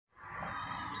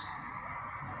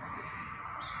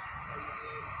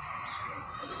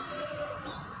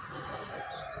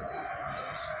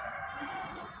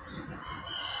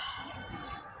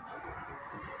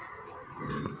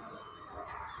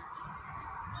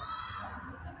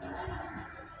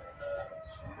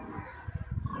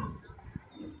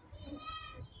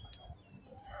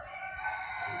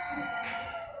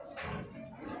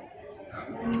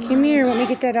Come here, let me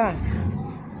get that off.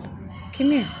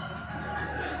 Come here.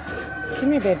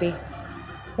 Come here, baby.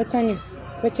 What's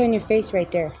on your face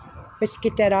right there? Let's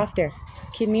get that off there.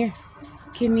 Come here.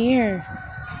 Come here.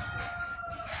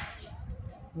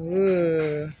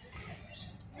 Ooh.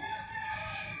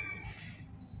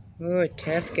 Ooh,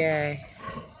 tough guy.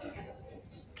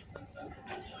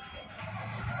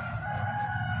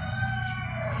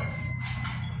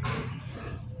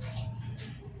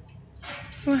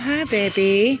 Oh, hi,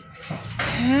 baby.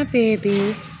 Hi,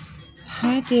 baby.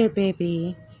 Hi, dear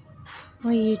baby.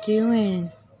 What are you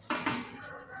doing?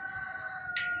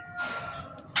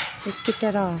 Let's get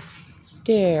that off.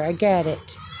 There, I got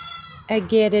it. I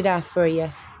get it off for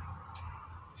you.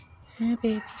 Hi,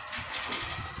 baby.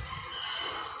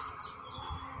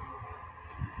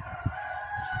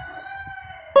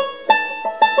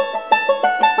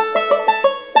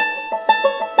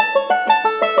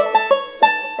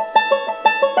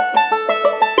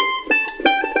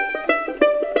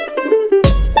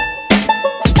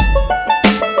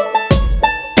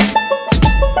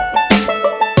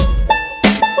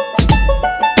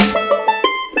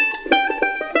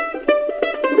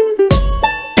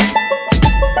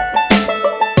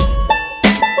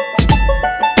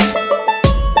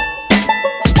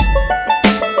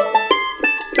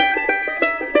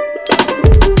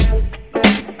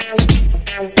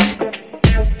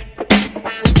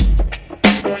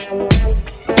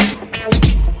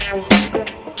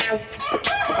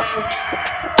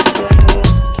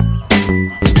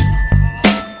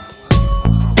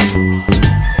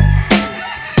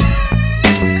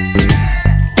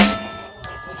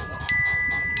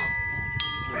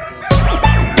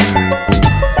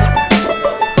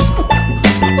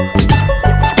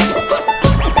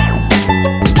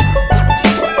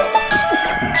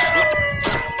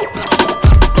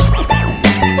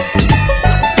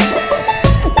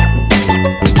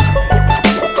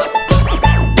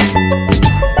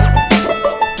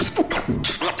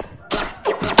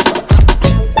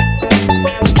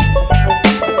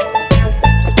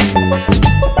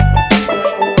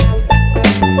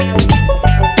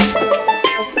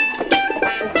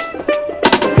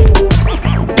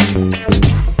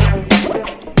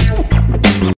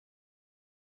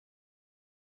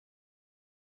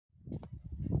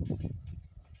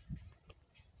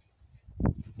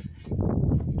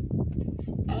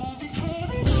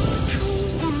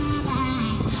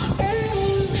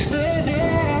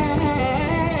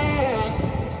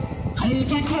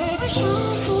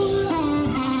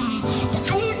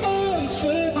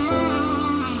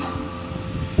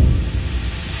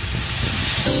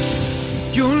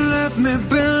 You let me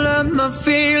build up my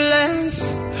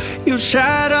feelings. You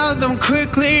shatter them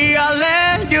quickly, I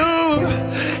let you.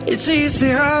 It's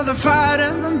easier than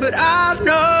fighting, but I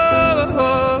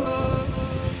know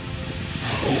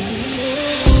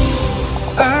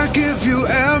I give you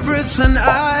everything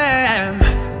I am.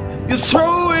 You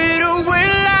throw it away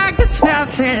like it's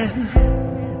nothing.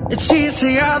 It's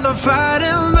easier than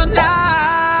fighting, but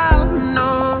I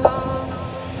know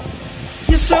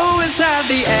you're so inside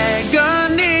the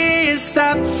agony.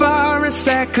 Stop for a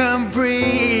second,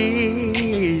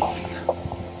 breathe.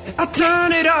 I'd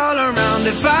turn it all around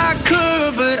if I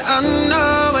could, but I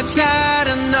know it's not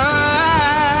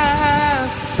enough.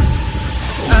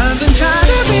 I've been trying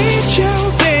to reach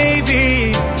you,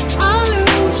 baby. I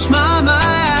lose my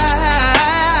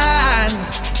mind.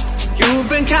 You've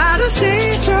been kinda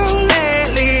see-through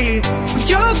lately, but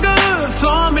you're good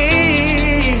for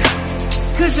me.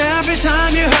 'Cause every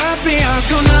time you hurt me, I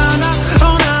go na-na,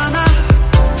 oh na-na.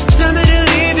 Tell me to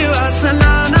leave you, I say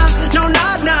na-na, no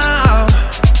not now.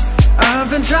 I've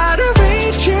been trying to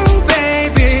reach you,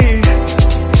 baby,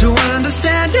 to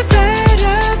understand you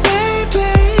better,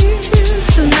 baby,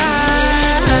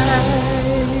 tonight.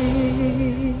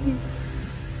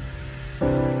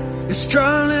 You're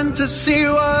struggling to see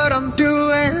what I'm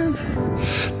doing.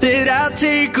 Did I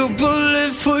take a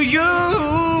bullet for you?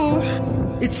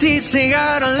 It's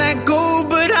easier to let go,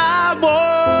 but I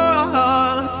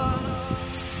won't.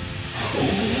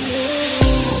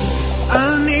 I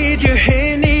need you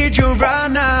here, need you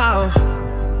right now.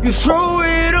 You throw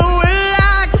it away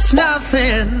like it's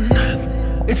nothing.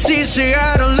 It's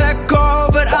easier to let go,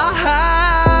 but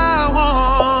I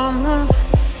won't.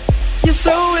 You're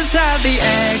so inside the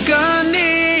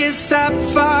agony. Stop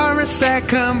for a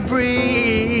second,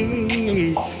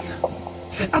 breathe.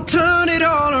 I'll turn it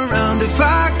all around if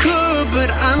I could, but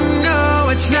I know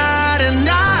it's not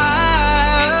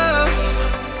enough.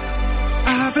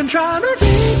 I've been trying to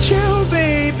reach you,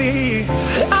 baby.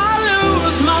 I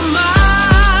lose my mind.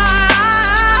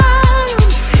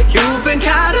 You've been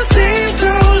kinda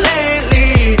see-through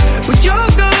lately, but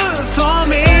you're good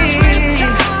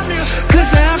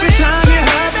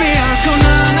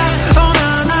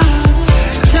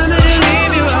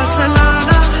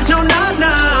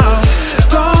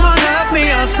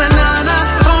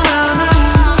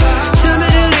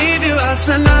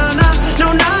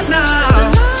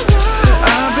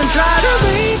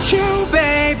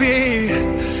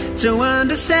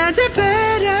better,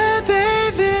 better,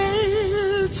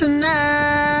 baby, tonight.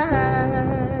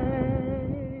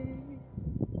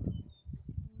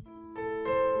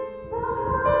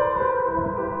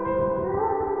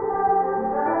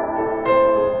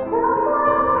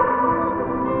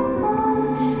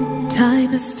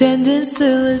 Time is standing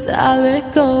still as I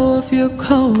let go of your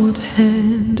cold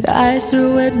hand. Eyes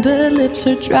are wet but lips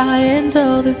are dry, and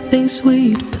all the things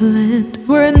we'd planned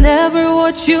were never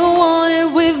what you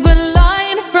wanted. We've been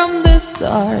lying from the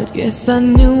start. Guess I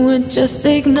knew it, just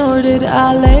ignored it.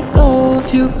 I let go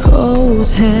of your cold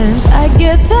hand. I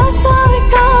guess I saw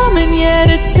it coming, yet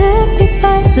it took me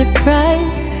by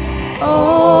surprise.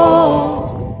 Oh,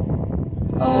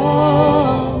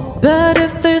 but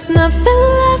if there's nothing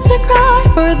left to cry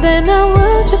for, then I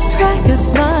will just crack a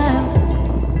smile.